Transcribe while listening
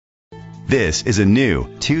This is a new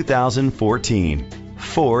 2014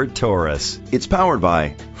 Ford Taurus. It's powered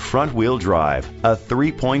by front-wheel drive, a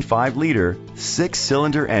 3.5-liter,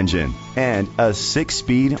 6-cylinder engine, and a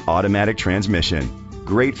 6-speed automatic transmission.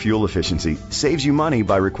 Great fuel efficiency saves you money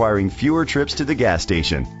by requiring fewer trips to the gas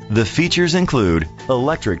station. The features include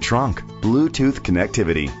electric trunk, Bluetooth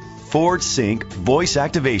connectivity, Ford Sync voice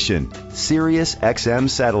activation, Sirius XM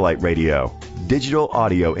satellite radio, digital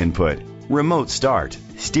audio input, remote start,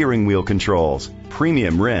 steering wheel controls,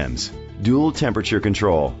 premium rims, dual temperature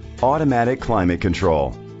control, automatic climate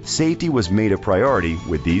control. Safety was made a priority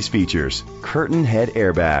with these features: curtain head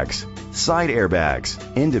airbags, side airbags,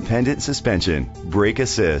 independent suspension, brake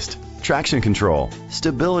assist, traction control,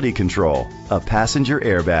 stability control, a passenger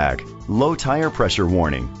airbag, low tire pressure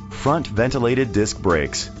warning, front ventilated disc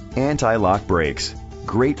brakes, anti-lock brakes.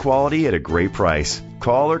 Great quality at a great price.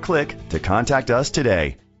 Call or click to contact us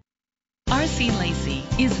today. RC Lacey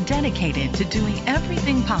is dedicated to doing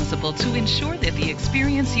everything possible to ensure that the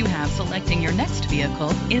experience you have selecting your next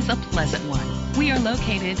vehicle is a pleasant one. We are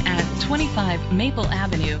located at 25 Maple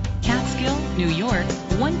Avenue, Catskill, New York,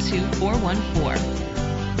 12414.